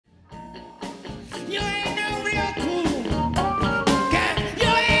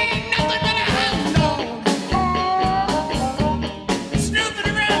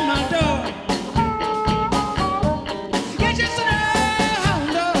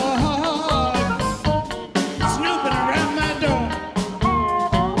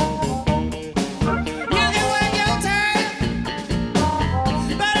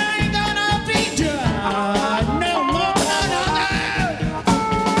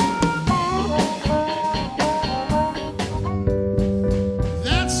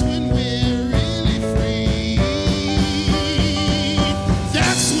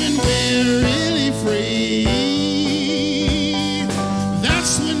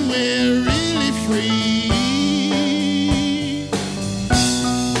we're really free.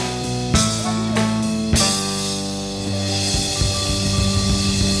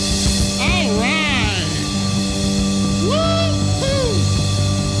 All right. Woo-hoo.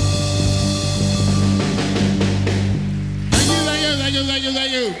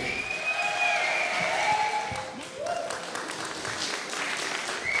 Thank you.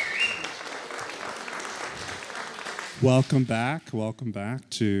 Welcome back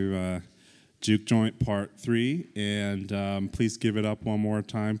to Juke Joint Part 3, and please give it up one more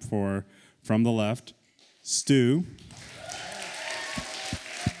time for, from the left, Stew.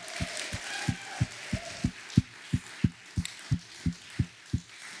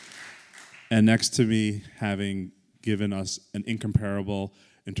 And next to me, having given us an incomparable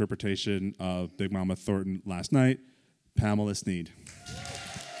interpretation of Big Mama Thornton last night, Pamela Sneed.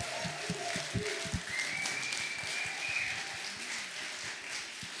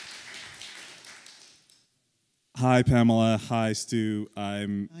 Hi, Pamela. Hi, Stu. Hi,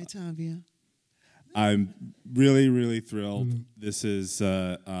 Tavia. I'm really, really thrilled. Mm-hmm. This is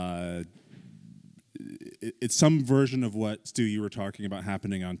it's some version of what, Stu, you were talking about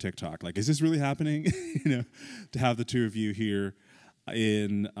happening on TikTok. Like, is this really happening? You know, to have the two of you here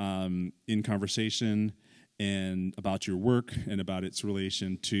in conversation and about your work and about its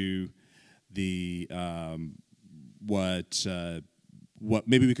relation to the what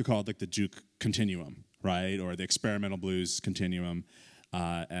maybe we could call it like the Juke continuum, right? Or the experimental blues continuum,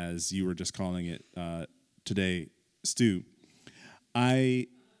 as you were just calling it today, Stu. I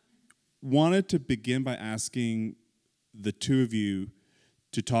wanted to begin by asking the two of you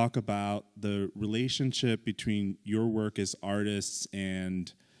to talk about the relationship between your work as artists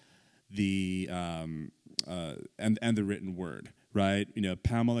and the written word, right? You know,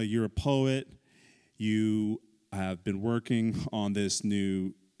 Pamela, you're a poet. You have been working on this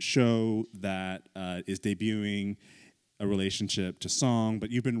new show that is debuting a relationship to song, but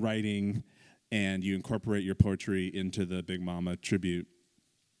you've been writing and you incorporate your poetry into the Big Mama tribute.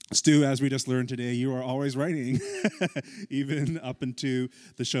 Stu, as we just learned today, you are always writing, even up into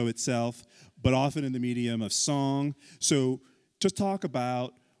the show itself, but often in the medium of song. So just talk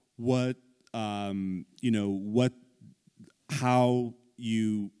about what, how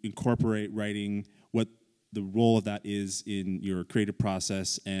you incorporate writing, what the role of that is in your creative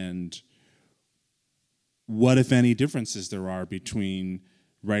process, and what, if any, differences there are between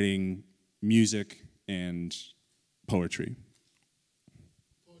writing music and poetry.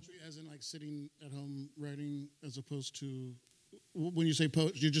 Poetry as in like sitting at home writing, as opposed to, when you say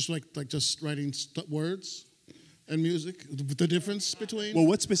poetry, you're just like just writing words and music, the difference between? Well,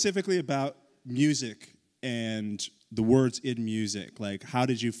 what specifically about music and the words in music? Like, how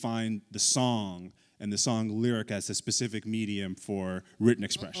did you find the song and the song lyric as a specific medium for written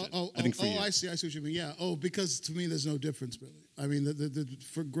expression? I think for you. I see what you mean. Yeah. Oh, because to me, there's no difference really. I mean,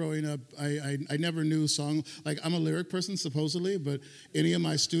 for growing up, I never knew song. Like, I'm a lyric person supposedly, but any of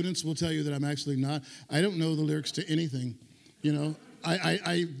my students will tell you that I'm actually not. I don't know the lyrics to anything. You know,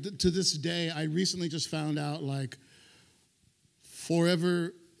 I to this day, I recently just found out like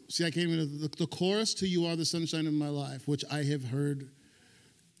forever. See, I came into the chorus to "You Are the Sunshine of My Life," which I have heard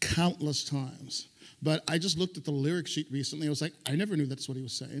countless times. But I just looked at the lyric sheet recently. I was like, I never knew that's what he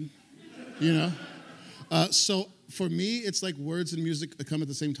was saying, you know? So for me, it's like words and music come at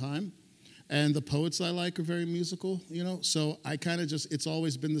the same time. And the poets I like are very musical, you know? So I kind of just, it's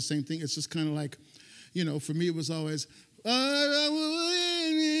always been the same thing. It's just kind of like, you know, for me, it was always,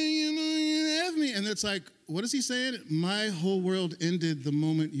 and it's like, what is he saying? My whole world ended the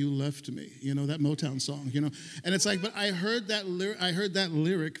moment you left me. You know, that Motown song, you know? And it's like, but I heard that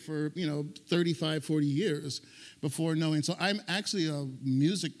lyric for, 35, 40 years before knowing. So I'm actually a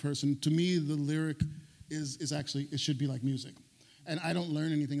music person. To me, the lyric is actually, it should be like music. And I don't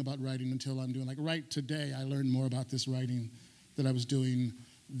learn anything about writing until I'm doing, like right today, I learned more about this writing that I was doing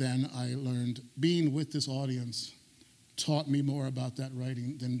than I learned. Being with this audience taught me more about that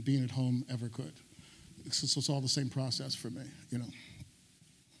writing than being at home ever could. So it's all the same process for me, you know.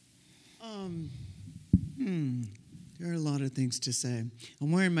 There are a lot of things to say.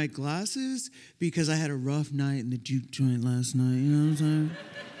 I'm wearing my glasses because I had a rough night in the Juke Joint last night, you know what I'm saying?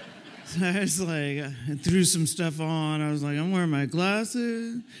 So I was like, I threw some stuff on. I was like, I'm wearing my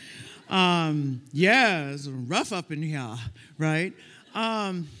glasses. It's rough up in here, right?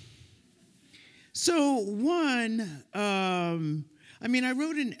 I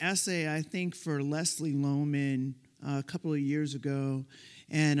wrote an essay, I think, for Leslie Lohman a couple of years ago,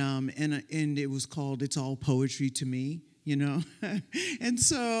 and it was called "It's All Poetry to Me," you know? And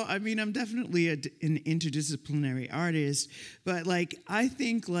so, I mean, I'm definitely an interdisciplinary artist, but like, I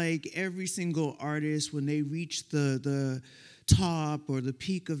think like every single artist, when they reach the top or the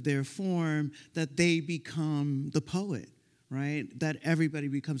peak of their form, that they become the poet. Right? That everybody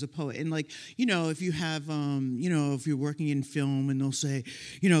becomes a poet. And like, you know, if you have, you know, if you're working in film and they'll say,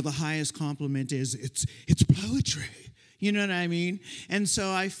 you know, the highest compliment is it's poetry. You know what I mean? And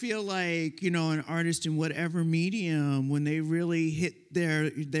so I feel like, you know, an artist in whatever medium, when they really hit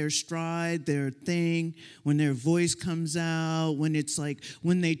their stride, their thing, when their voice comes out, when it's like,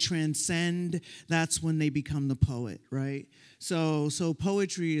 when they transcend, that's when they become the poet, right? So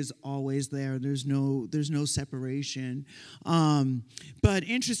poetry is always there. There's no separation. But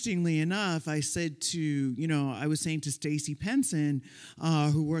interestingly enough, I said to, you know, I was saying to Stacy Penson,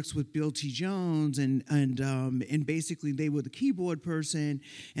 who works with Bill T. Jones, and basically they were the keyboard person.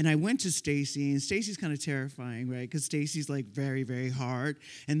 And I went to Stacy, and Stacy's kind of terrifying, right? Because Stacy's like very, very hard,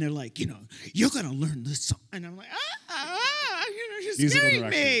 and they're like, you know, you're gonna learn this song, and I'm like, you know, you're scaring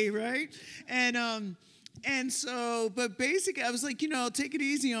me, right? And so, but basically, I was like, you know, take it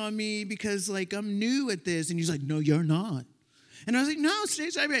easy on me because, like, I'm new at this. And he's like, no, you're not. And I was like, no,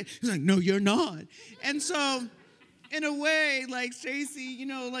 Stacey. He's like, no, you're not. And so, in a way, like, Stacey, you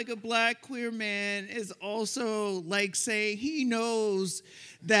know, like a black queer man is also, like, saying he knows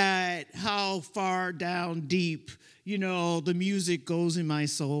that how far down deep, you know, the music goes in my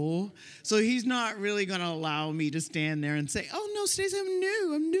soul. So he's not really going to allow me to stand there and say, oh, no, Stacey, I'm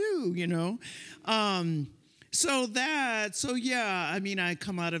new, you know. So yeah, I mean, I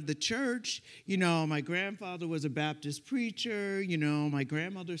come out of the church, you know, my grandfather was a Baptist preacher, you know, my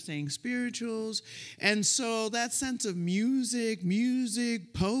grandmother sang spirituals. And so that sense of music,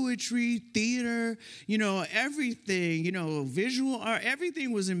 poetry, theater, you know, everything, you know, visual art,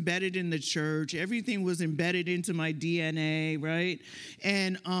 everything was embedded in the church. Everything was embedded into my DNA, right?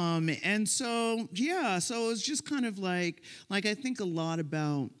 And so, yeah, so it's just kind of like I think a lot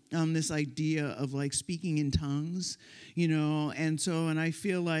about this idea of like speaking in tongues, you know, and I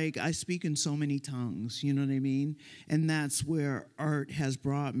feel like I speak in so many tongues, you know what I mean? And that's where art has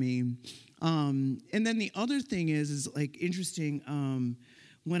brought me. And then the other thing is like interesting,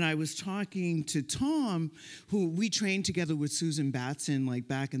 when I was talking to Tom, who we trained together with Susan Batson, like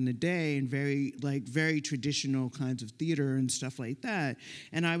back in the day, and very traditional kinds of theater and stuff like that.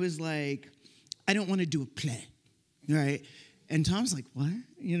 And I was like, I don't want to do a play, right? And Tom's like, what?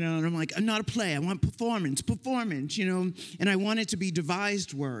 You know, and I'm like, I'm not a play. I want performance, you know, and I want it to be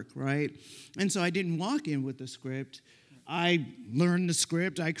devised work, right? And so I didn't walk in with the script. I learned the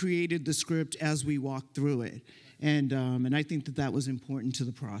script. I created the script as we walked through it. And I think that was important to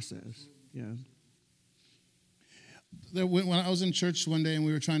the process, yeah. When I was in church one day and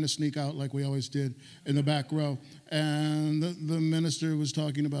we were trying to sneak out like we always did in the back row, and the minister was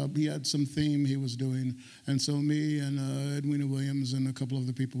talking about, he had some theme he was doing, and so me and Edwina Williams and a couple of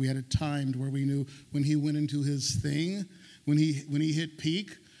the people, we had it timed where we knew when he went into his thing, when he hit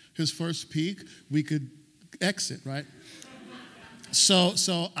peak, his first peak, we could exit, right? So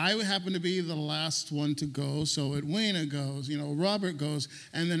I happened to be the last one to go. So Edwina goes, you know, Robert goes,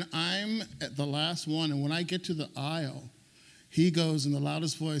 and then I'm at the last one. And when I get to the aisle, he goes in the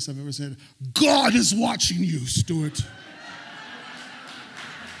loudest voice I've ever said, God is watching you, Stuart.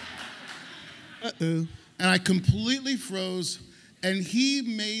 Uh-oh. And I completely froze. And he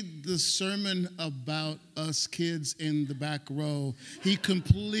made the sermon about us kids in the back row. He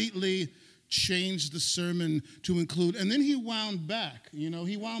completely changed the sermon to include, and then he wound back, you know,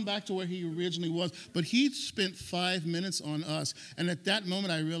 he wound back to where he originally was, but he spent 5 minutes on us, and at that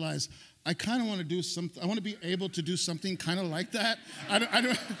moment I realized I kind of want to do something, I want to be able to do something kind of like that. I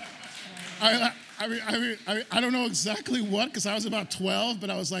don't know exactly what, because I was about 12, but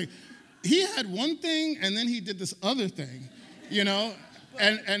I was like, he had one thing, and then he did this other thing, you know,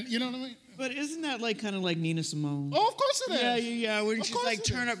 and you know what I mean? But isn't that like kind of like Nina Simone? Oh, of course it is. Yeah. When she's like,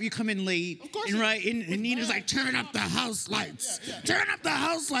 turn up, you come in late. Of course and right, and Nina's like, turn up the house lights. Yeah. Turn up the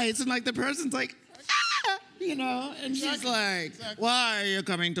house lights. And like the person's like, ah, you know, and she's like, why are you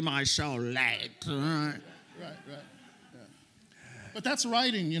coming to my show late? Right. Yeah. But that's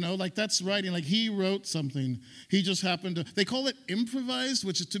writing, you know, like that's writing. Like he wrote something. He just happened to, they call it improvised,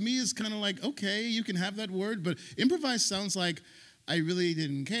 which to me is kind of like, okay, you can have that word, but improvised sounds like, I really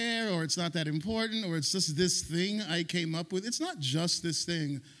didn't care, or it's not that important, or it's just this thing I came up with. It's not just this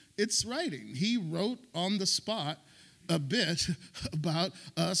thing. It's writing. He wrote on the spot a bit about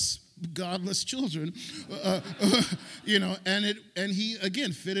us godless children, you know, and he,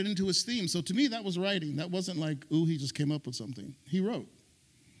 again, fit it into his theme. So to me, that was writing. That wasn't like, ooh, he just came up with something. He wrote.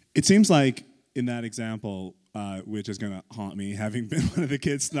 It seems like in that example, which is going to haunt me, having been one of the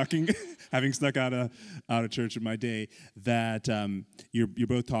kids having snuck out of church in my day. That you're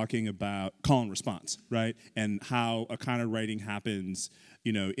both talking about call and response, right? And how a kind of writing happens,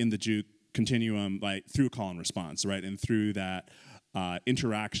 in the Juke continuum, like through call and response, right? And through that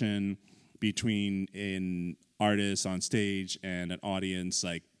interaction between an artist on stage and an audience,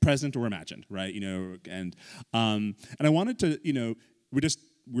 like present or imagined, right? And I wanted to,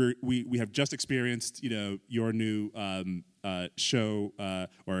 we have just experienced, your new show,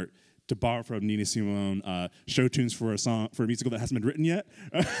 or to borrow from Nina Simone, show tunes for a musical that hasn't been written yet.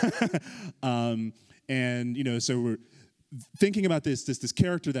 So we're thinking about this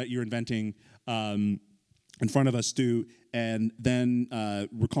character that you're inventing in front of us, Stu, and then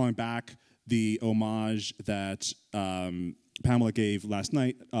recalling back the homage that Pamela gave last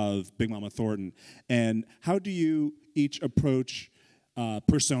night of Big Mama Thornton. And how do you each approach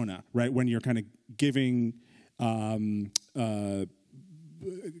persona, right? When you're kind of giving, when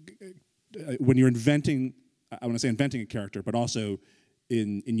you're inventing, I want to say inventing a character, but also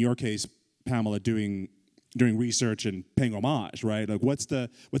in your case, Pamela, doing research and paying homage, right? Like, what's the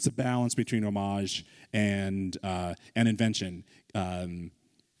balance between homage and invention?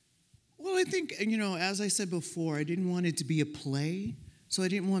 Well, I think, as I said before, I didn't want it to be a play. So I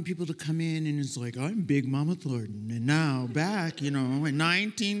didn't want people to come in and it's like, I'm Big Mama Thornton. And now back, in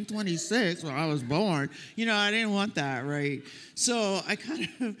 1926, when I was born, I didn't want that, right? So I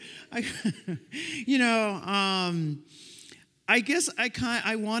I guess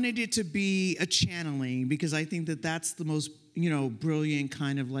I wanted it to be a channeling, because I think that that's the most, brilliant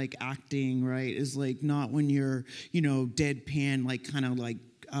kind of like acting, right? Is like not when you're, deadpan, like kind of like,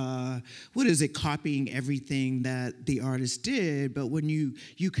 copying everything that the artist did, but when you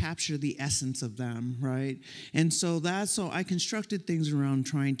capture the essence of them, right? And so I constructed things around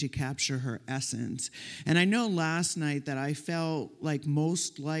trying to capture her essence. And I know last night that I felt like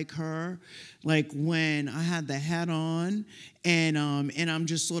most like her, like when I had the hat on and I'm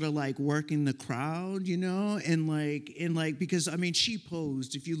just sort of like working the crowd, and because she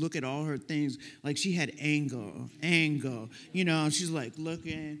posed. If you look at all her things, like she had angle, she's like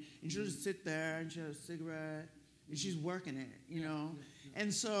looking, and she'll just sit there and she'll have a cigarette and she's working it,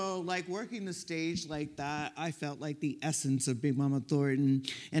 And so like working the stage like that, I felt like the essence of Big Mama Thornton,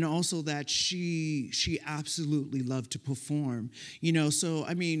 and also that she absolutely loved to perform, So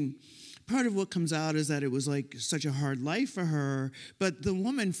part of what comes out is that it was like such a hard life for her, but the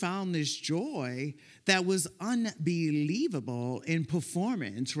woman found this joy that was unbelievable in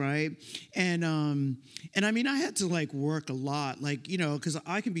performance, right? And I had to like work a lot, like, because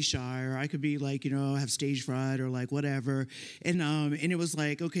I can be shy, or I could be like, have stage fright or like whatever. And it was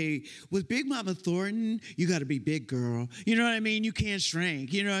like, okay, with Big Mama Thornton, you got to be big, girl. You know what I mean? You can't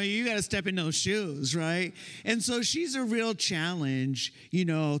shrink. You got to step in those shoes, right? And so she's a real challenge,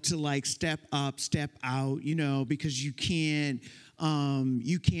 to like step up, step out, because you can't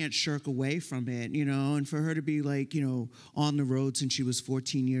shirk away from it, and for her to be like, on the road since she was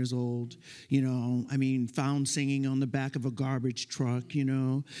 14 years old, found singing on the back of a garbage truck,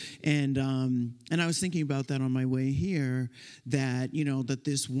 and I was thinking about that on my way here, that, that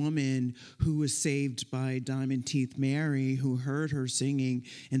this woman who was saved by Diamond Teeth Mary, who heard her singing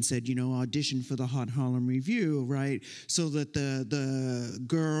and said, audition for the Hot Harlem Review, right? So that the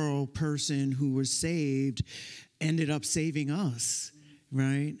girl person who was saved ended up saving us,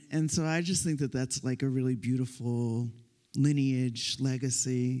 right? And so I just think that that's like a really beautiful lineage,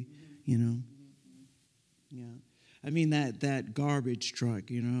 legacy, Yeah. That garbage truck,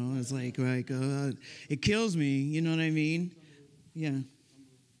 it's like it kills me, you know what I mean? Yeah.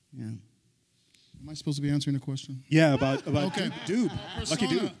 Am I supposed to be answering the question? Yeah, about okay. Dude, lucky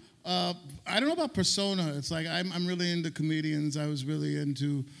dude. I don't know about persona. It's like I'm really into comedians. I was really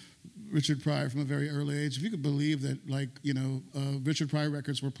into Richard Pryor from a very early age. If you could believe that, Richard Pryor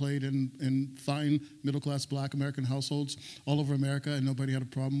records were played in fine middle-class Black American households all over America, and nobody had a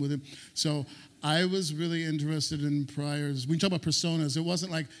problem with it. So I was really interested in Pryor's. When you talk about personas, it was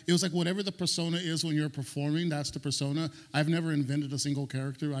like whatever the persona is when you're performing, that's the persona. I've never invented a single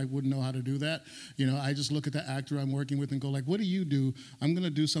character. I wouldn't know how to do that. I just look at the actor I'm working with and go like, what do you do? I'm going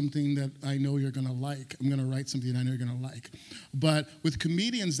to do something that I know you're going to like. I'm going to write something I know you're going to like. But with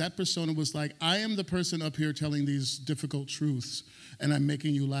comedians, that persona was like, I am the person up here telling these difficult truths, and I'm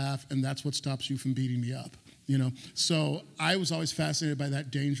making you laugh, and that's what stops you from beating me up. So I was always fascinated by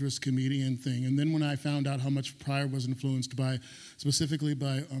that dangerous comedian thing. And then when I found out how much Pryor was influenced specifically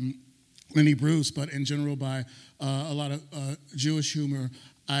by Lenny Bruce, but in general by a lot of Jewish humor,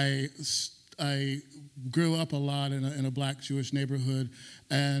 I grew up a lot in a Black Jewish neighborhood,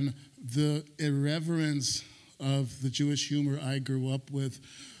 and the irreverence of the Jewish humor I grew up with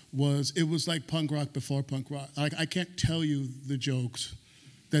was like punk rock before punk rock. Like, I can't tell you the jokes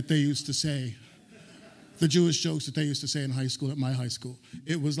that they used to say, the Jewish jokes that they used to say in high school, at my high school.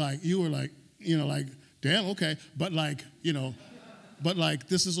 It was like, you were like, like, damn, okay. But like,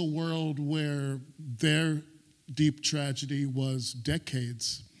 this is a world where their deep tragedy was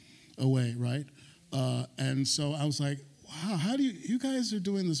decades away, right? And so I was like, wow, how do you guys are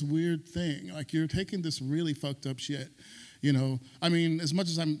doing this weird thing. Like, you're taking this really fucked up shit. I mean, as much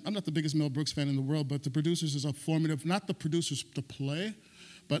as I'm not the biggest Mel Brooks fan in the world, but The Producers is a formative, not the producers to play,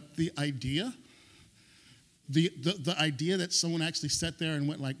 but the idea. The idea that someone actually sat there and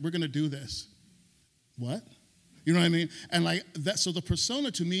went like, we're gonna do this. What? You know what I mean? And like that, so the persona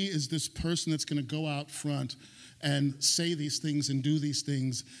to me is this person that's gonna go out front and say these things and do these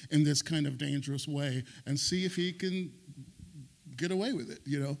things in this kind of dangerous way and see if he can get away with it,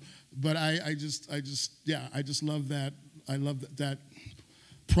 But I just love that. I love that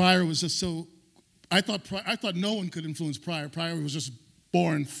Pryor was just so, I thought no one could influence Pryor. Pryor was just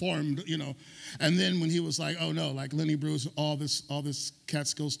born, formed, And then when he was like, oh no, like Lenny Bruce, all this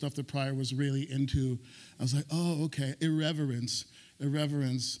Catskill stuff that Pryor was really into, I was like, oh, okay, irreverence.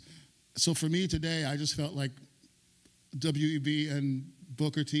 So for me today, I just felt like W.E.B. and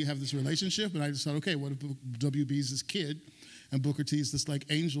Booker T have this relationship, and I just thought, okay, what if W.E.B. is this kid, and Booker T is this like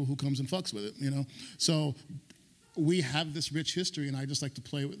angel who comes and fucks with it, So we have this rich history, and I just like to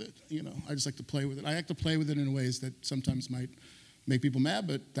play with it, I just like to play with it. I like to play with it in ways that sometimes might make people mad,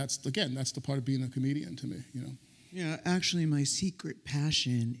 but that's the part of being a comedian to me, Yeah, actually, my secret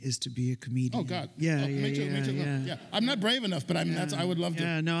passion is to be a comedian. Oh God! Yeah, me too. Yeah. I'm not brave enough, but I would love to.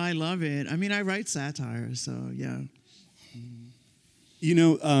 Yeah, no, I love it. I mean, I write satire, so yeah.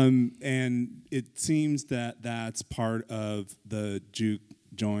 And it seems that that's part of the Juke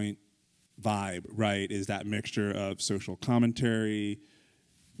Joint vibe, right? Is that mixture of social commentary,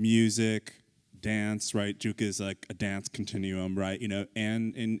 music, dance, right? Juke is like a dance continuum, right?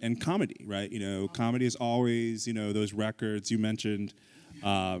 And comedy, right? Comedy is always, those records you mentioned,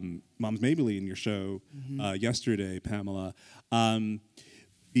 Mom's Maybelline in your show yesterday, Pamela. I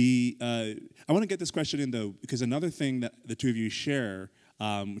want to get this question in though, because another thing that the two of you share,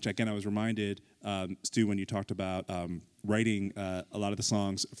 which again I was reminded, Stu, when you talked about writing a lot of the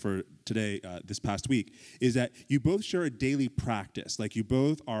songs for today, this past week, is that you both share a daily practice. Like, you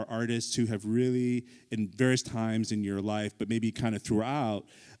both are artists who have really, in various times in your life, but maybe kind of throughout,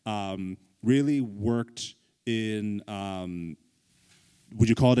 really worked in, would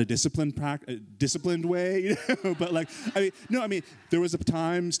you call it a disciplined way? But like, I mean, there was a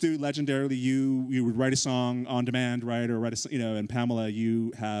time, Stu, legendarily, you would write a song on demand, right, or write a, and Pamela,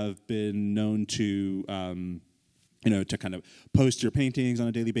 you have been known to, to kind of post your paintings on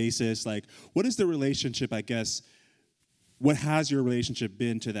a daily basis. Like, what is the relationship, I guess, what has your relationship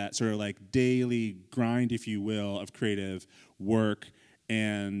been to that sort of like daily grind, if you will, of creative work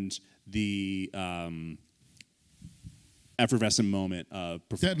and the effervescent moment of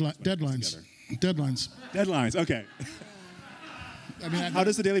performance? Deadlines, okay. I mean, how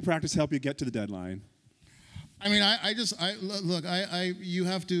does the daily practice help you get to the deadline? I mean, you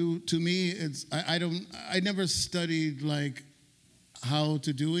have to me, I never studied like how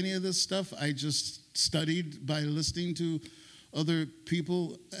to do any of this stuff. I just studied by listening to other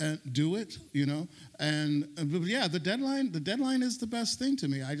people do it, And but yeah, the deadline is the best thing to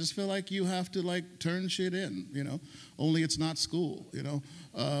me. I just feel like you have to like turn shit in, Only it's not school, And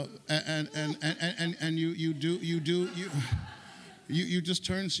you just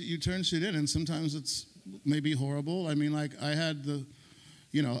turn shit in, and sometimes it's maybe horrible. I mean, like I had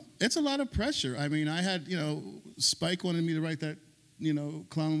it's a lot of pressure. I mean, I had, Spike wanted me to write that,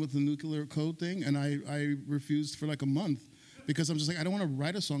 Clown with the Nuclear Code thing, and I refused for like a month because I'm just like, I don't want to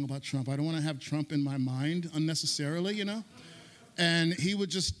write a song about Trump. I don't want to have Trump in my mind unnecessarily, And he would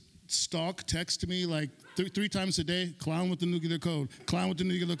just text me like three times a day, Clown with the Nuclear Code, Clown with the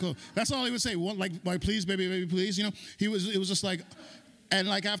Nuclear Code. That's all he would say. Like, please, baby, please, It was just like. And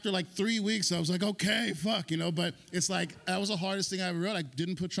like after like 3 weeks, I was like, okay, fuck, But it's like, that was the hardest thing I ever wrote. I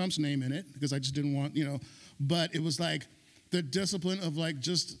didn't put Trump's name in it because I just didn't want, But it was like the discipline of like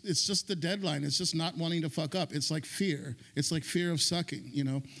it's just the deadline. It's just not wanting to fuck up. It's like fear. It's like fear of sucking,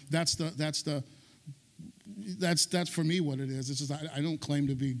 That's for me what it is. It's just I don't claim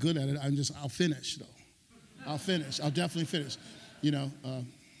to be good at it. I'll finish though. I'll definitely finish,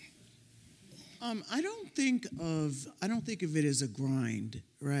 I don't think of it as a grind,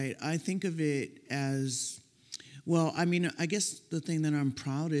 right? I think of it as, well, I mean, I guess the thing that I'm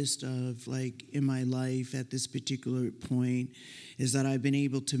proudest of, like, in my life at this particular point is that I've been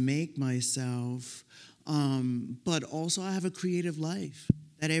able to make myself But also I have a creative life.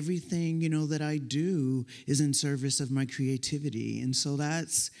 That everything, that I do is in service of my creativity. And so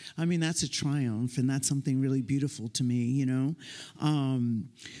that's a triumph, and that's something really beautiful to me,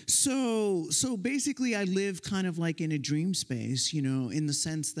 So basically I live kind of like in a dream space, in the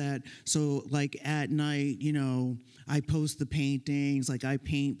sense that, so like at night, I post the paintings, like I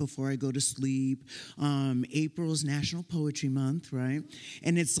paint before I go to sleep. April's National Poetry Month, right?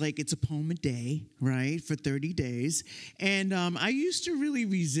 And it's a poem a day, right, for 30 days. And I used to really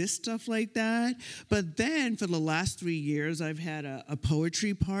resist stuff like that. But then for the last 3 years, I've had a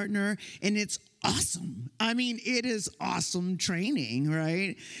poetry partner, and it's awesome. I mean, it is awesome training,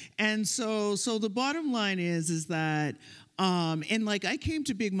 right? And so the bottom line is that, and like I came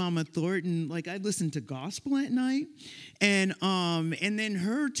to Big Mama Thornton, like I listened to gospel at night, and then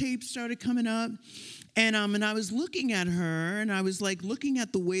her tapes started coming up. And I was looking at her, and I was like looking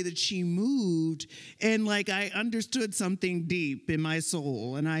at the way that she moved, and like I understood something deep in my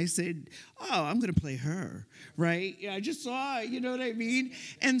soul, and I said, "Oh, I'm gonna play her," right? Yeah, I just saw it, you know what I mean?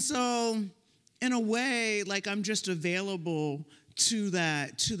 And so, in a way, like I'm just available to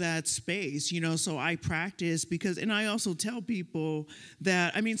that space, so I practice and I also tell people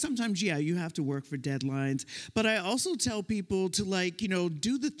that, sometimes, yeah, you have to work for deadlines, but I also tell people to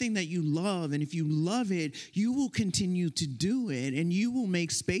do the thing that you love, and if you love it, you will continue to do it, and you will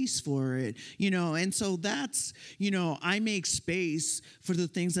make space for it, and so that's, I make space for the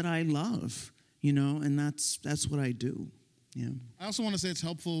things that I love, and that's what I do, yeah. I also want to say it's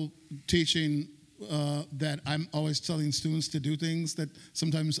helpful teaching that I'm always telling students to do things that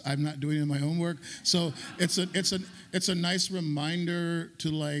sometimes I'm not doing in my own work. So it's a nice reminder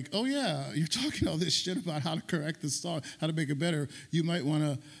to like, oh yeah, you're talking all this shit about how to correct this song, how to make it better. You might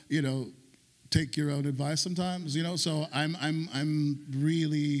want to, take your own advice sometimes, So I'm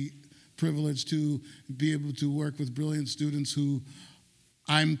really privileged to be able to work with brilliant students who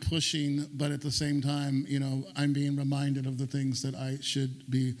I'm pushing, but at the same time, I'm being reminded of the things that I should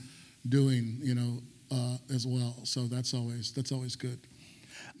be doing, as well. So that's always good.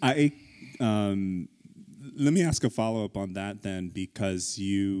 Let me ask a follow-up on that then, because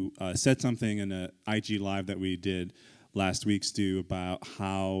you said something in an IG Live that we did last week, Stu, about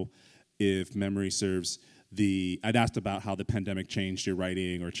how, if memory serves, I'd asked about how the pandemic changed your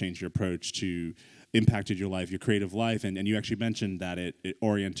writing or changed your approach to impacted your life, your creative life, and you actually mentioned that it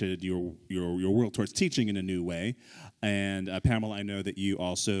oriented your world towards teaching in a new way. And Pamela, I know that you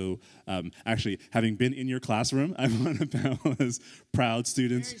also, actually, having been in your classroom, I'm one of Pamela's proud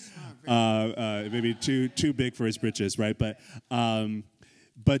students. Maybe too big for his britches, right? But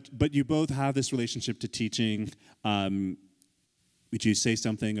you both have this relationship to teaching. Would you say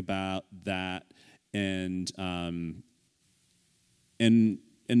something about that and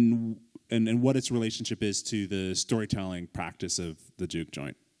what its relationship is to the storytelling practice of the Juke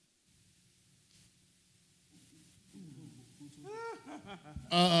Joint?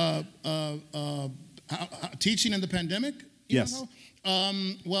 Teaching in the pandemic? Yes.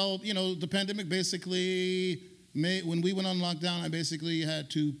 Well, the pandemic basically when we went on lockdown, I basically had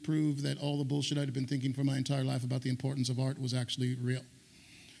to prove that all the bullshit I'd been thinking for my entire life about the importance of art was actually real.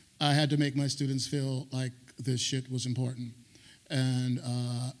 I had to make my students feel like this shit was important. And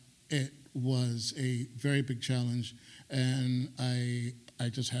it was a very big challenge, and I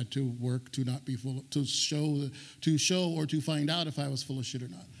just had to work to not be to show or to find out if I was full of shit or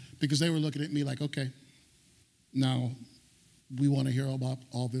not, because they were looking at me like, okay, now we want to hear about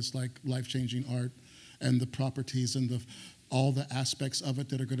all this like life-changing art and the properties and all the aspects of it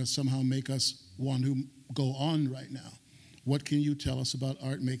that are going to somehow make us want to go on right now. What can you tell us about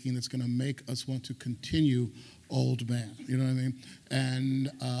art making that's going to make us want to continue old man? You know what I mean?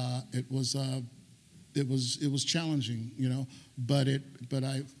 And it was challenging, but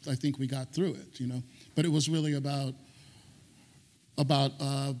I think we got through it, But it was really about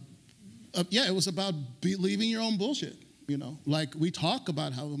it was about believing your own bullshit, Like we talk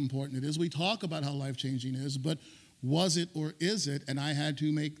about how important it is, we talk about how life-changing it is, but was it or is it? And I had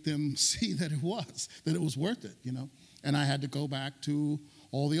to make them see that it was worth it, And I had to go back to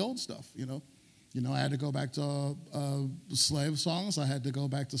all the old stuff, I had to go back to slave songs. I had to go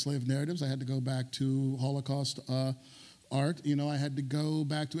back to slave narratives. I had to go back to Holocaust art. I had to go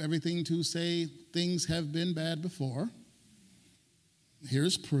back to everything to say things have been bad before.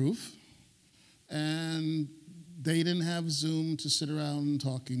 Here's proof. And they didn't have Zoom to sit around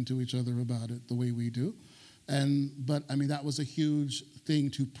talking to each other about it the way we do. But that was a huge thing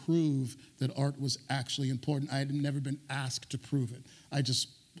to prove that art was actually important. I had never been asked to prove it. I just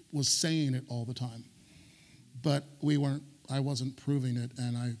was saying it all the time. But we weren't I wasn't proving it,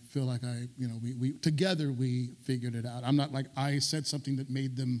 and I feel like we together we figured it out. I'm not like I said something that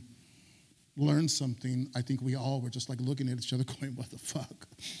made them learn something. I think we all were just like looking at each other going, what the fuck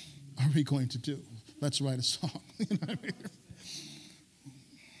are we going to do? Let's write a song. You know what I mean?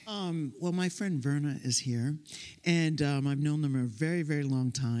 Well, my friend Verna is here, and I've known them a very, very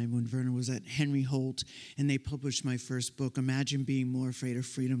long time. When Verna was at Henry Holt, and they published my first book, Imagine Being More Afraid of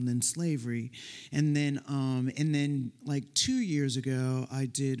Freedom Than Slavery. And then like 2 years ago, I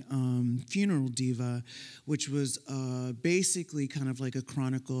did Funeral Diva, which was basically kind of like a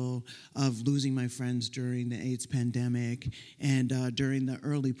chronicle of losing my friends during the AIDS pandemic and during the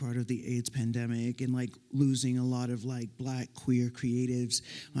early part of the AIDS pandemic, and like losing a lot of like Black queer creatives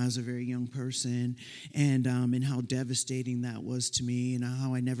when I was a very young person, and how devastating that was to me, and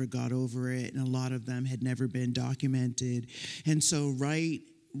how I never got over it, and a lot of them had never been documented. And so right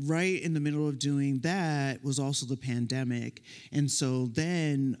in the middle of doing that was also the pandemic. And so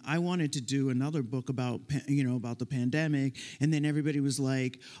then I wanted to do another book about the pandemic, and then everybody was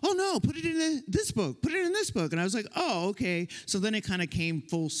like, oh no, put it in this book, put it in this book. And I was like, oh, okay. So then it kind of came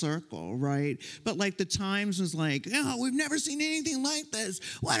full circle, right? But like the Times was like, oh, we've never seen anything like this.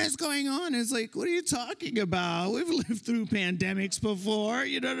 What is going on? It's like, what are you talking about? We've lived through pandemics before,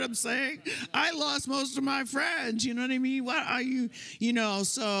 you know what I'm saying? I lost most of my friends, you know what I mean? What are you,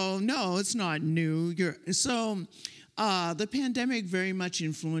 so no, it's not new. The pandemic very much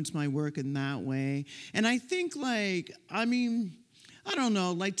influenced my work in that way. And I think I don't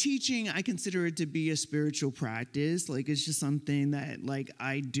know, like teaching, I consider it to be a spiritual practice. Like it's just something that like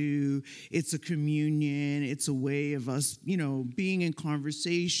I do. It's a communion. It's a way of us, being in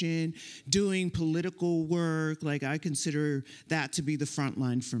conversation, doing political work. Like I consider that to be the front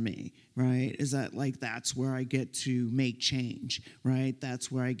line for me, right? Is that like that's where I get to make change, right?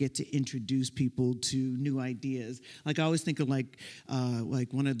 That's where I get to introduce people to new ideas. Like I always think of like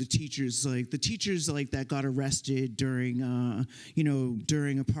one of the teachers, that got arrested during,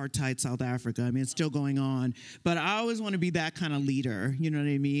 during apartheid South Africa. I mean, it's still going on, but I always want to be that kind of leader. You know what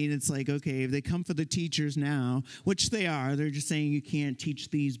I mean? It's like, okay, if they come for the teachers now, which they are, they're just saying you can't teach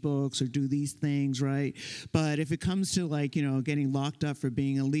these books or do these things, right? But if it comes to like, getting locked up for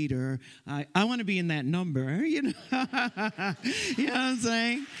being a leader, I want to be in that number, you know? You know what I'm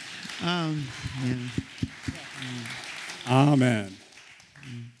saying? Yeah. Amen.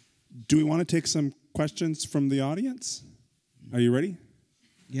 Do we want to take some questions from the audience? Are you ready?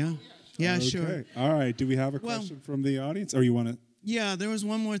 Yeah. Yeah, okay. Sure. All right. Do we have a question from the audience? Or you want to? Yeah, there was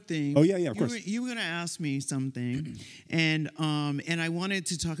one more thing. Oh, yeah, of course. You were going to ask me something, and I wanted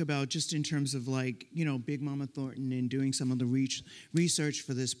to talk about just in terms of like, Big Mama Thornton and doing some of the research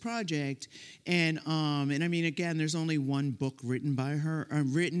for this project, and I mean, again, there's only one book written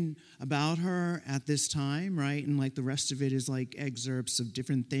about her at this time, right? And like the rest of it is like excerpts of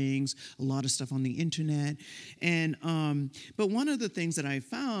different things, a lot of stuff on the internet, and but one of the things that I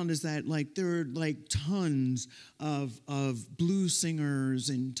found is that like there are like tons of blues singers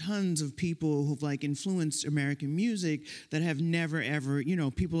and tons of people who've like influenced American music that have never ever,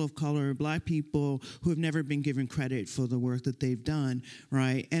 people of color, Black people who have never been given credit for the work that they've done,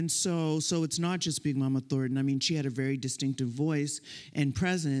 right? And so it's not just Big Mama Thornton. I mean, she had a very distinctive voice and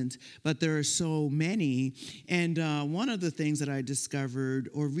presence, but there are so many. And one of the things that I discovered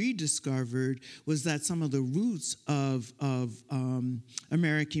or rediscovered was that some of the roots of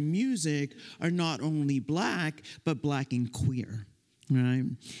American music are not only Black, but Black and queer. Right.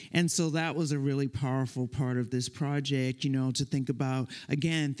 And so that was a really powerful part of this project, to think about,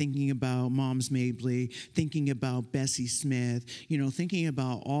 again, thinking about Moms Mabley, thinking about Bessie Smith, thinking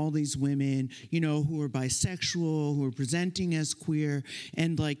about all these women, who are bisexual, who are presenting as queer.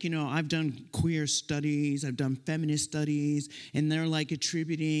 And like, I've done queer studies, I've done feminist studies, and they're like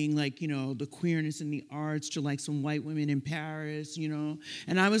attributing like, the queerness in the arts to like some white women in Paris, And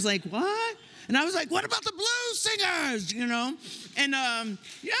I was like, what? And I was like, what about the blues singers, And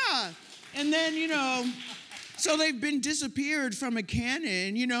and then, so they've been disappeared from a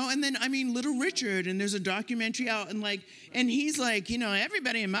canon, and then, I mean, Little Richard, and there's a documentary out, and he's like,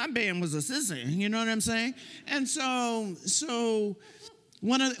 everybody in my band was a sissy, you know what I'm saying? And so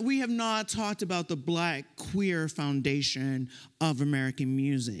we have not talked about the Black queer foundation of American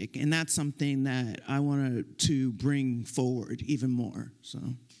music, and that's something that I wanted to bring forward even more, so,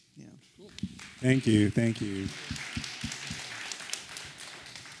 yeah. Thank you.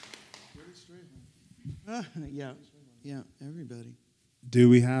 Yeah, everybody. Do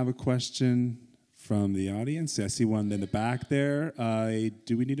we have a question from the audience? I see one in the back there.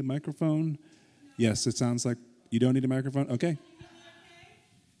 Do we need a microphone? Yes, it sounds like you don't need a microphone. Okay.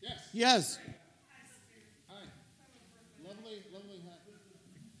 Yes. Hi. Lovely.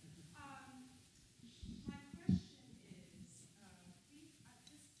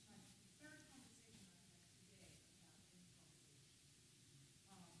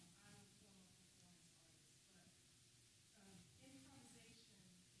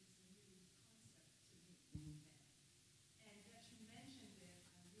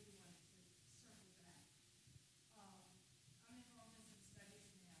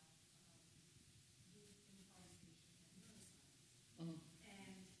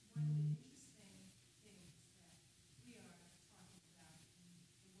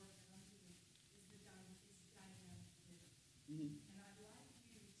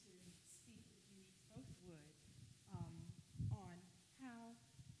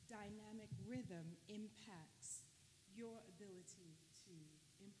 your ability to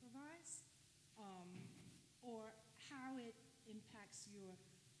improvise, or how it impacts your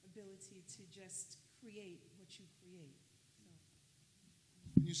ability to just create what you create.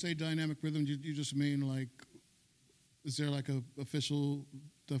 When you say dynamic rhythm, you just mean like, is there like a official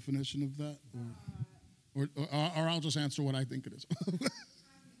definition of that? Or I'll just answer what I think it is.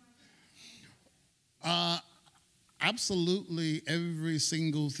 Absolutely every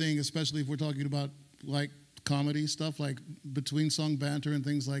single thing, especially if we're talking about like comedy stuff, like between song banter and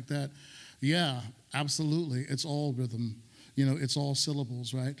things like that. Yeah, absolutely. It's all rhythm. You know, it's all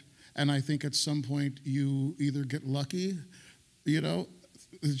syllables, right? And I think at some point you either get lucky, you know,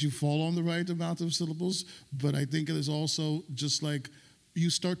 that you fall on the right amount of syllables, but I think it is also just like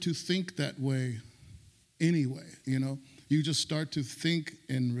you start to think that way anyway, you know? You just start to think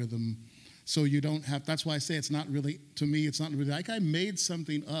in rhythm. So you don't have, that's why I say it's not really, to me, it's not really like I made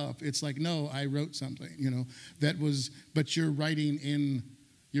something up. It's like, no, I wrote something, you know, that was, but you're writing in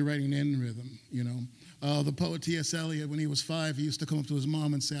rhythm, you know. The poet T.S. Eliot, when he was 5, he used to come up to his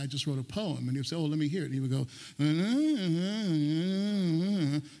mom and say, I just wrote a poem. And he would say, oh, let me hear it. And he would go, and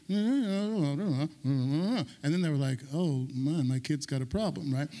then they were like, oh, man, my kid's got a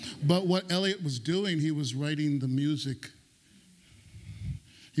problem, right? But what Eliot was doing, he was writing the music.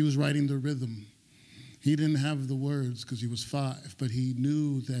 He was writing the rhythm. He didn't have the words because he was 5, but he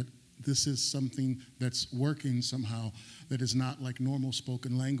knew that this is something that's working somehow that is not like normal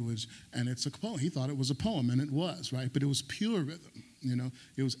spoken language, and it's a poem. He thought it was a poem, and it was, right? But it was pure rhythm, you know?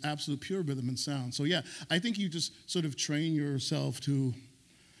 It was absolute pure rhythm and sound. So yeah, I think you just sort of train yourself to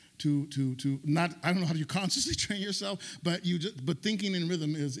not, I don't know how you consciously train yourself, but but thinking in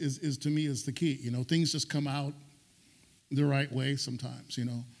rhythm is to me is the key, you know? Things just come out the right way sometimes, you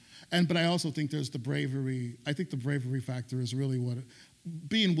know? But I also think there's the bravery. I think the bravery factor is really what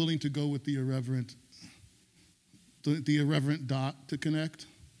being willing to go with the irreverent dot to connect,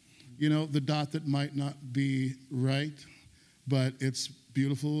 you know, the dot that might not be right, but it's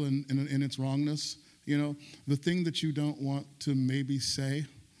beautiful in its wrongness, you know, the thing that you don't want to maybe say,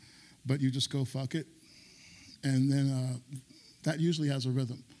 but you just go fuck it, and then that usually has a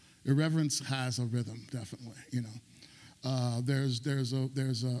rhythm. Irreverence has a rhythm, definitely, you know. There's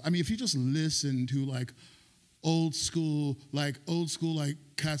a. I mean, if you just listen to like old school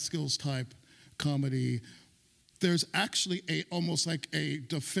Catskills type comedy, there's actually almost like a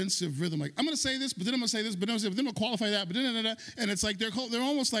defensive rhythm. Like, I'm gonna say this, but then I'm gonna say this, but then I'm gonna qualify that, but then and it's like they're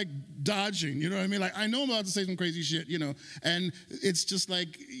almost like dodging. You know what I mean? Like, I know I'm about to say some crazy shit, you know, and it's just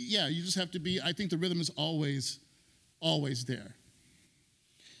like, yeah, you just have to be. I think the rhythm is always there.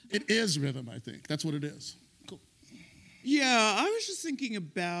 It is rhythm. I think that's what it is. Cool. Yeah, I was just thinking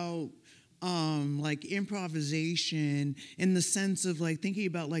about like improvisation in the sense of like thinking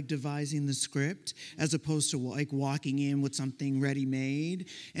about like devising the script as opposed to like walking in with something ready-made.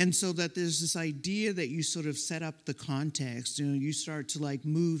 And so that there's this idea that you sort of set up the context, you know, you start to like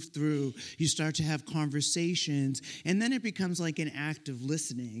move through, you start to have conversations, and then it becomes like an act of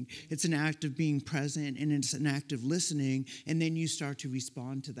listening. It's an act of being present, and it's an act of listening, and then you start to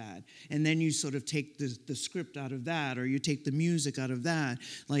respond to that. And then you sort of take the script out of that, or you take the music out of that.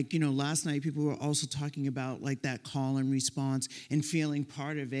 Like, you know, last night people were also talking about like that call and response and feeling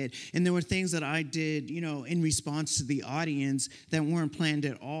part of it. And there were things that I did, you know, in response to the audience that weren't planned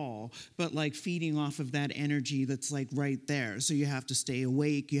at all, but like feeding off of that energy that's like right there. So you have to stay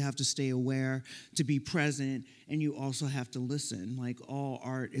awake, you have to stay aware, to be present, and you also have to listen. Like all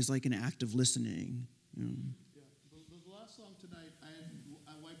art is like an act of listening. You know? Yeah, the last song tonight,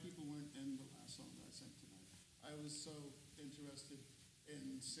 white people weren't in the last song that I sang tonight. I was so interested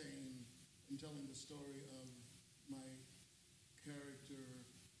in telling the story of my character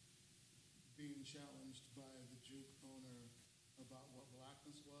being challenged by the Juke owner about what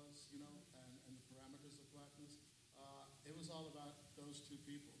blackness was, you know, and the parameters of blackness. It was all about those two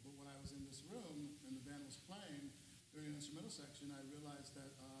people. But when I was in this room and the band was playing during the instrumental section, I realized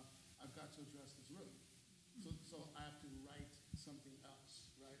that I've got to address this room. So I have to write something else,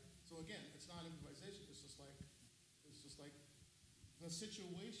 right? So again, it's not improvisation. It's just like the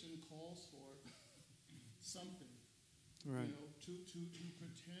situation calls for something, Right. you know, to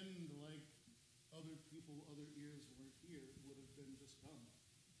pretend like other people, other ears weren't here would have been just dumb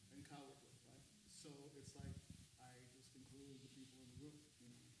and cowardly, right? So it's like I just included the people in the room,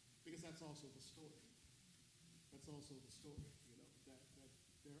 you know, because that's also the story. That's also the story, you know, that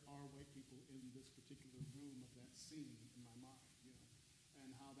there are white people in this particular room of that scene in my mind, you know,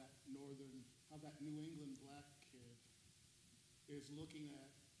 and how that New England black kid is looking at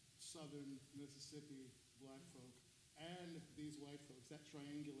southern Mississippi black folk and these white folks. That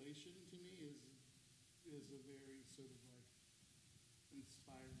triangulation to me is a very sort of like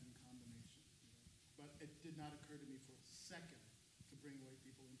inspiring combination. But it did not occur to me for a second to bring white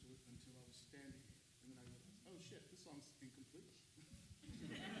people into it until I was standing here. And then I realized, oh shit, this song's incomplete.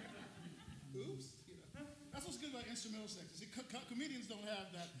 Oops. That's what's good about instrumental sex. See, comedians don't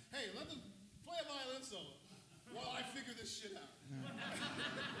have that, hey, let them play a violin solo while I figure this shit out.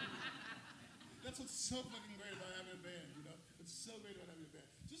 That's what's so fucking great about having a band, It's so great about having a band.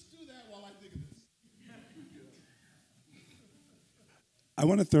 Just do that while I think of this. I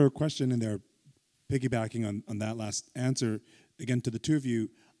want to throw a question in there, piggybacking on that last answer. Again, to the two of you,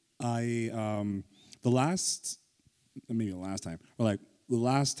 maybe the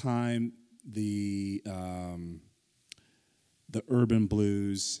last time the urban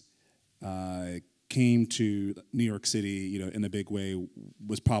blues came to New York City, in a big way,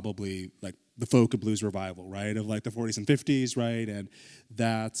 was probably like the folk and blues revival, right, of like the 40s and 50s, right, and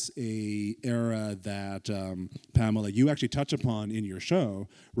that's a era that Pamela, you actually touch upon in your show,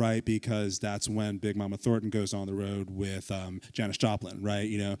 right, because that's when Big Mama Thornton goes on the road with Janis Joplin, right,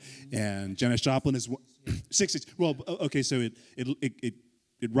 and Janis Joplin is 60s. Well, okay, so it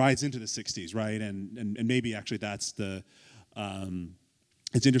rides into the 60s, right, and maybe actually that's the.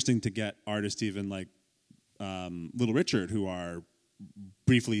 It's interesting to get artists even like Little Richard, who are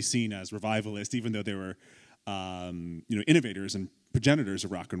briefly seen as revivalists, even though they were, innovators and progenitors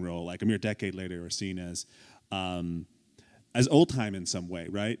of rock and roll. Like a mere decade later, are seen as old time in some way,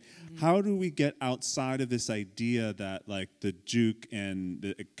 right? Mm-hmm. How do we get outside of this idea that like the juke and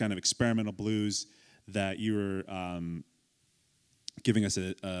the kind of experimental blues that you were giving us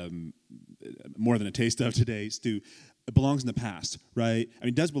more than a taste of today, Stu? It belongs in the past, right? I mean,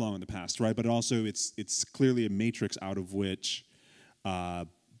 it does belong in the past, right? But also, it's clearly a matrix out of which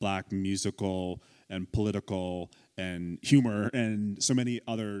black musical and political and humor and so many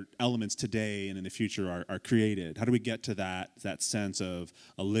other elements today and in the future are created. How do we get to that sense of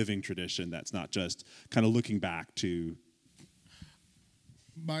a living tradition that's not just kind of looking back to?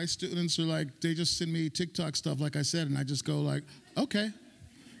 My students are like, they just send me TikTok stuff, like I said, and I just go like, okay,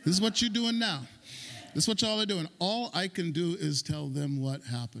 this is what you're doing now. This is what y'all are doing. All I can do is tell them what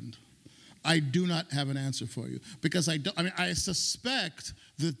happened. I do not have an answer for you because I suspect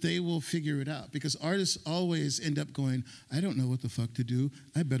that they will figure it out because artists always end up going, I don't know what the fuck to do.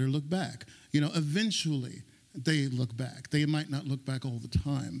 I better look back. Eventually they look back. They might not look back all the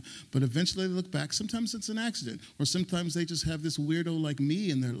time, but eventually they look back. Sometimes it's an accident, or sometimes they just have this weirdo like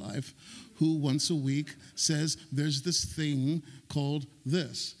me in their life who once a week says, there's this thing called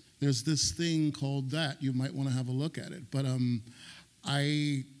this. There's this thing called that. You might want to have a look at it. But I'm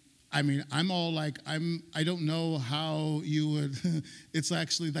all like, I don't know how you would, it's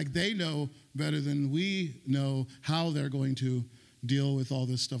actually like they know better than we know how they're going to deal with all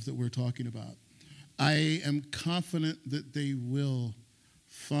this stuff that we're talking about. I am confident that they will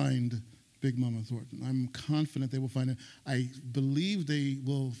find Big Mama Thornton. I'm confident they will find it. I believe they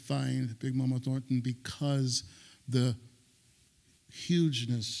will find Big Mama Thornton because the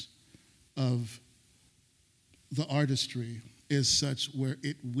hugeness of the artistry is such where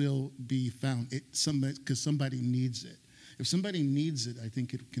it will be found. Because somebody needs it. If somebody needs it, I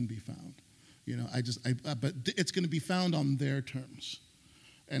think it can be found. But it's going to be found on their terms,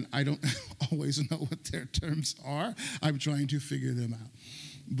 and I don't always know what their terms are. I'm trying to figure them out.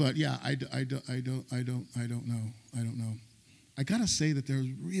 But yeah, I don't know. I gotta say that there's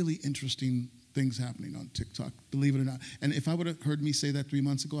really interesting things happening on TikTok, believe it or not. And if I would have heard me say that 3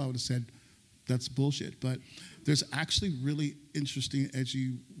 months ago, I would have said, that's bullshit. But there's actually really interesting,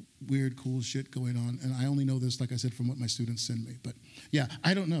 edgy, weird, cool shit going on. And I only know this, like I said, from what my students send me. But yeah,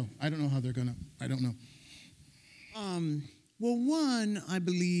 I don't know. I don't know how they're gonna, I don't know. Well, one, I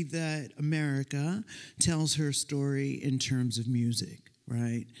believe that America tells her story in terms of music.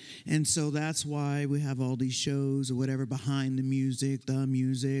 Right? And so that's why we have all these shows or whatever behind the music, and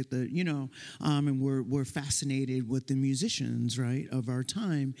we're fascinated with the musicians, right, of our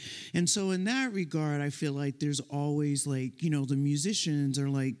time. And so in that regard, I feel like there's always like, the musicians are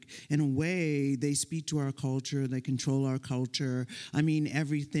like, in a way, they speak to our culture, they control our culture. I mean,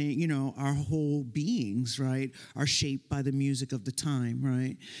 everything, our whole beings, right, are shaped by the music of the time,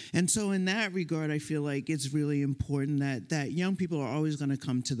 right? And so in that regard, I feel like it's really important that young people are always going to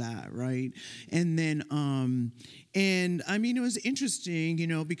come to that, right? And then And I mean, it was interesting, you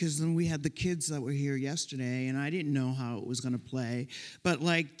know, because then we had the kids that were here yesterday, and I didn't know how it was going to play. But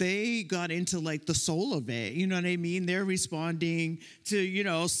like, they got into like the soul of it, you know what I mean? They're responding to, you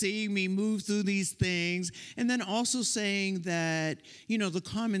know, seeing me move through these things. And then also saying that, you know, the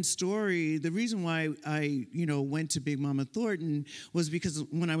common story, the reason why I, you know, went to Big Mama Thornton was because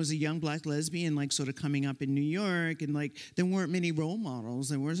when I was a young black lesbian, like sort of coming up in New York, and like there weren't many role models.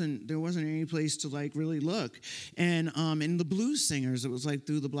 There wasn't any place to like really look. And the blues singers, it was like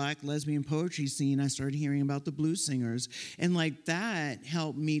through the black lesbian poetry scene, I started hearing about the blues singers. And like that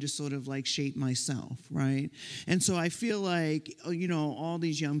helped me to sort of like shape myself, right? And so I feel like, you know, all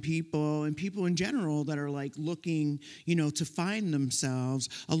these young people and people in general that are like looking, you know, to find themselves,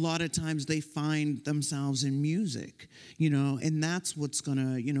 a lot of times they find themselves in music, you know, and that's what's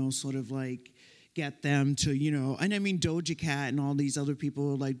gonna, you know, sort of like get them to, you know, and I mean Doja Cat and all these other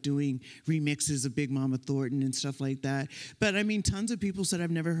people are like doing remixes of Big Mama Thornton and stuff like that. But I mean, tons of people said,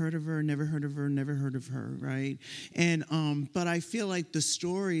 I've never heard of her, never heard of her, never heard of her, right? And, but I feel like the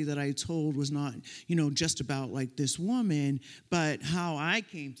story that I told was not, you know, just about like this woman, but how I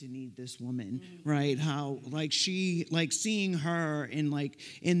came to need this woman, right? How like she, like seeing her in like,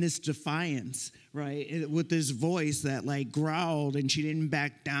 in this defiance, right? With this voice that like growled, and she didn't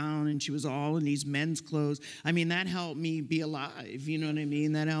back down, and she was all in these men's clothes. I mean, that helped me be alive, you know what I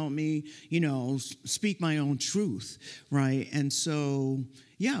mean? That helped me, you know, speak my own truth, right? And so,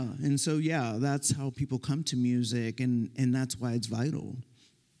 yeah, that's how people come to music, and that's why it's vital.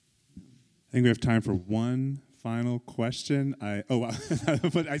 I think we have time for one final question. Wow.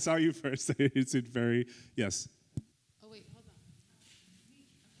 But I saw you first. It's very, yes.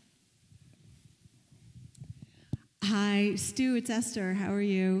 Hi, Stu, it's Esther. How are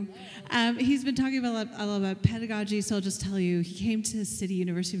you? He's been talking a lot about pedagogy, so I'll just tell you, he came to City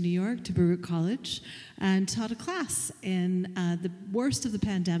University of New York, to Baruch College, and taught a class in the worst of the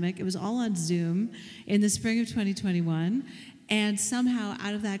pandemic. It was all on Zoom in the spring of 2021, and somehow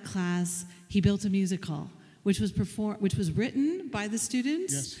out of that class, he built a musical, which was written by the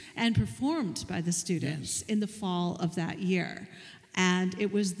students Yes. and performed by the students in the fall of that year. And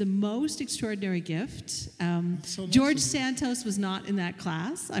it was the most extraordinary gift. So nice George of you. Santos was not in that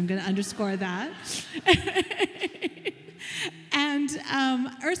class. I'm going to underscore that. And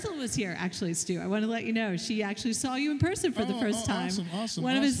Ursula was here, actually, Stu. I want to let you know. She actually saw you in person for the first time. Awesome.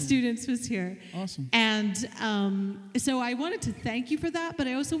 One of his students was here. Awesome. And so I wanted to thank you for that, but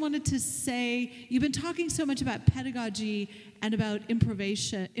I also wanted to say, you've been talking so much about pedagogy and about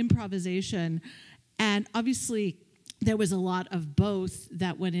improvisation, and obviously there was a lot of both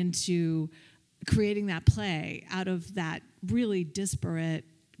that went into creating that play out of that really disparate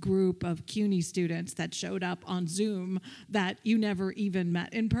group of CUNY students that showed up on Zoom that you never even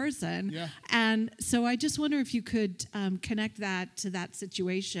met in person. Yeah. And so I just wonder if you could connect that to that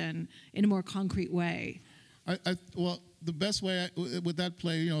situation in a more concrete way. Well, the best way with that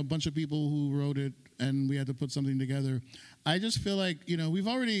play, you know, a bunch of people who wrote it, and we had to put something together. I just feel like, you know,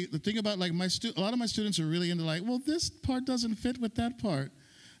 the thing about like a lot of my students are really into like, well, this part doesn't fit with that part.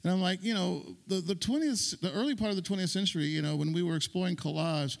 And I'm like, you know, the early part of the 20th century, you know, when we were exploring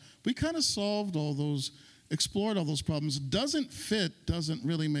collage, we kind of explored all those problems. Doesn't fit doesn't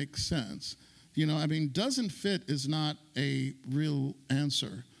really make sense. You know, I mean, doesn't fit is not a real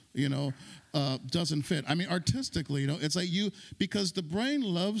answer, you know. Doesn't fit. I mean, artistically, you know, it's like because the brain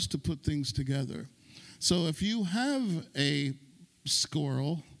loves to put things together. So if you have a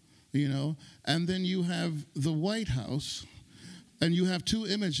squirrel, you know, and then you have the White House, and you have two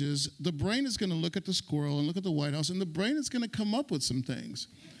images, the brain is going to look at the squirrel and look at the White House, and the brain is going to come up with some things.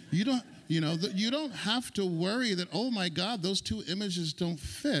 You don't have to worry that, oh my God, those two images don't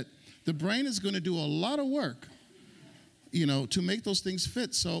fit. The brain is going to do a lot of work, you know, to make those things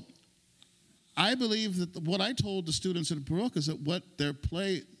fit. So I believe that what I told the students at Baruch is that what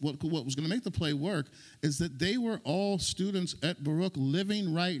was going to make the play work is that they were all students at Baruch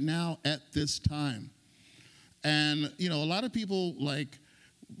living right now at this time. And, you know, a lot of people like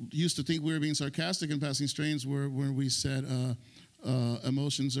used to think we were being sarcastic in Passing Strains where we said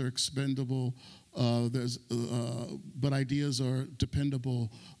emotions are expendable, but ideas are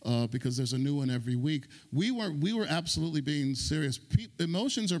dependable because there's a new one every week. We were absolutely being serious.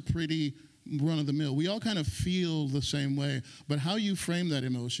 Emotions are pretty run-of-the-mill. We all kind of feel the same way, but how you frame that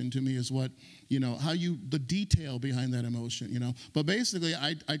emotion to me is what, you know, the detail behind that emotion, you know. But basically,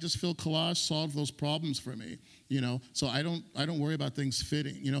 I just feel collage solved those problems for me, you know. So I don't worry about things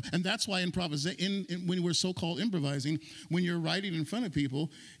fitting, you know. And that's why when we're so-called improvising, when you're writing in front of people,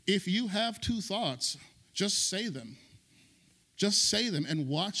 if you have two thoughts, just say them. Just say them and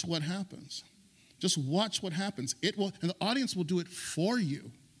watch what happens. Just watch what happens. It will, and the audience will do it for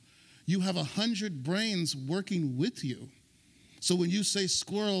you. You have 100 brains working with you. So when you say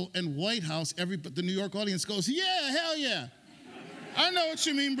squirrel and White House, the New York audience goes, yeah, hell yeah. I know what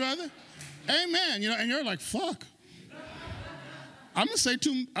you mean, brother. Amen. And you're like, fuck. I'm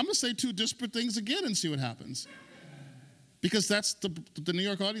gonna say two disparate things again and see what happens. Because that's the New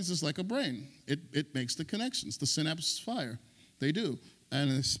York audience is like a brain. It makes the connections. The synapses fire. They do. And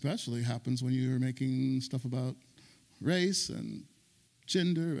it especially happens when you're making stuff about race and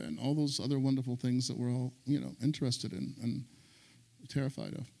gender and all those other wonderful things that we're all, interested in and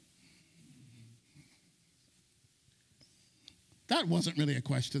terrified of. That wasn't really a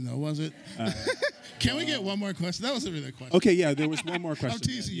question, though, was it? Can we get one more question? That wasn't really a question. Okay, yeah, there was one more question. I'm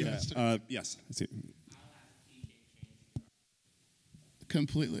teasing you. Yeah. Yes. Let's see.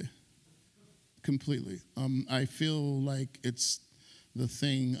 Completely. I feel like it's the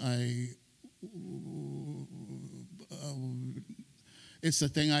thing it's the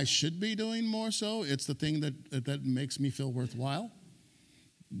thing I should be doing more so. It's the thing that makes me feel worthwhile.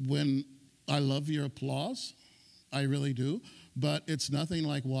 When I love your applause, I really do. But it's nothing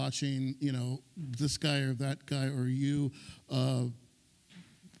like watching, this guy or that guy or you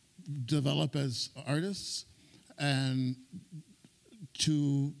develop as artists and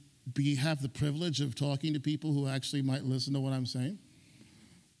to have the privilege of talking to people who actually might listen to what I'm saying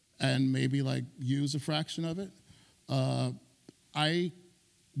and maybe like use a fraction of it.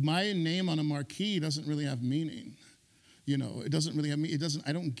 My name on a marquee doesn't really have meaning. It doesn't really have meaning.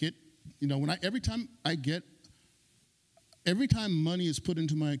 I don't get, every time money is put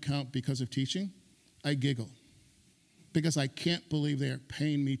into my account because of teaching, I giggle. Because I can't believe they are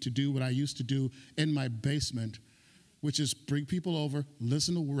paying me to do what I used to do in my basement, which is bring people over,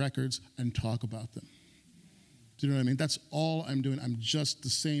 listen to records, and talk about them. Do you know what I mean? That's all I'm doing. I'm just the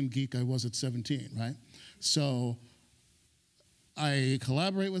same geek I was at 17, right? So I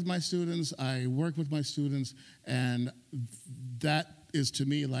collaborate with my students, I work with my students, and that is to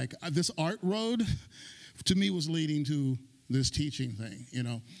me like, this art road, to me was leading to this teaching thing,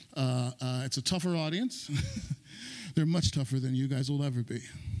 It's a tougher audience. They're much tougher than you guys will ever be.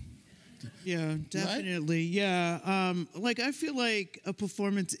 Yeah, definitely. Right? Yeah. I feel like a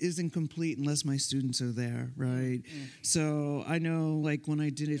performance isn't complete unless my students are there, right? So I know, when I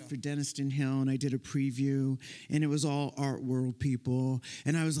did it for Denniston Hill and I did a preview and it was all art world people,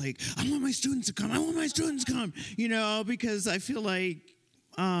 and I was like, I want my students to come, because I feel like,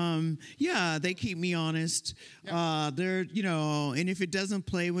 they keep me honest. They're, and if it doesn't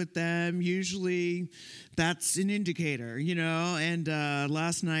play with them, usually that's an indicator, And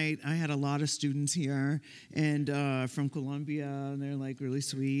last night I had a lot of students here and from Columbia, and they're really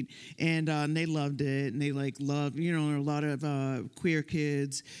sweet, and they loved it, and they loved, a lot of queer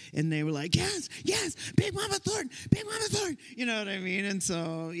kids, and they were like, yes, Big Mama Thornton, you know what I mean? And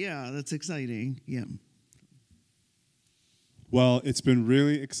so that's exciting. Yeah. Well, it's been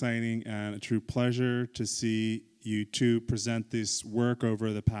really exciting and a true pleasure to see you two present this work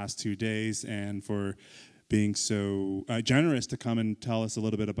over the past 2 days, and for being so generous to come and tell us a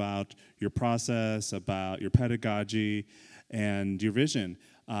little bit about your process, about your pedagogy, and your vision.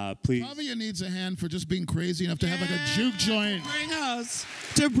 Please. Tavia needs a hand for just being crazy enough to have a juke joint. To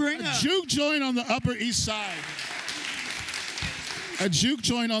bring us. A juke joint on the Upper East Side. A juke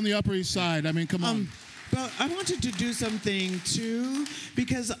joint on the Upper East Side. I mean, come on. But I wanted to do something, too,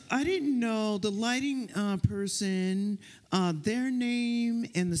 because I didn't know the lighting person, their name,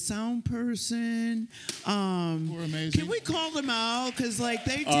 and the sound person. We're amazing. Can we call them out? Because,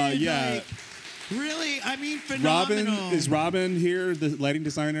 they did, really, phenomenal. Is Robin here, the lighting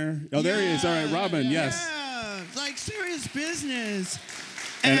designer? Oh, there he is. All right, Robin, yes. Yeah, serious business.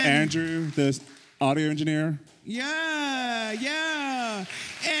 And Andrew, the audio engineer. Yeah.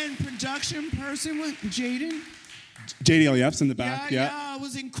 And production person with Jaden. JDLF's in the back. Yeah, it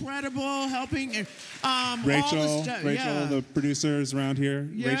was incredible helping. Rachel, the producers around here.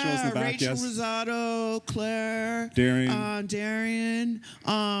 Yeah, Rachel's in the back. Rachel Rosado, Claire, Darian.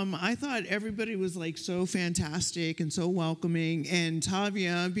 I thought everybody was so fantastic and so welcoming, and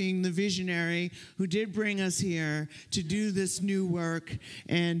Tavia being the visionary who did bring us here to do this new work,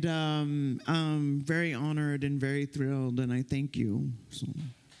 and I'm very honored and very thrilled, and I thank you. So.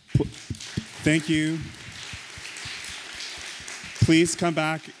 Thank you. Please come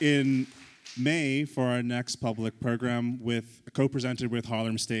back in May for our next public program co-presented with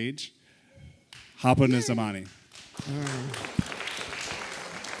Harlem Stage. Hapa na Zamani.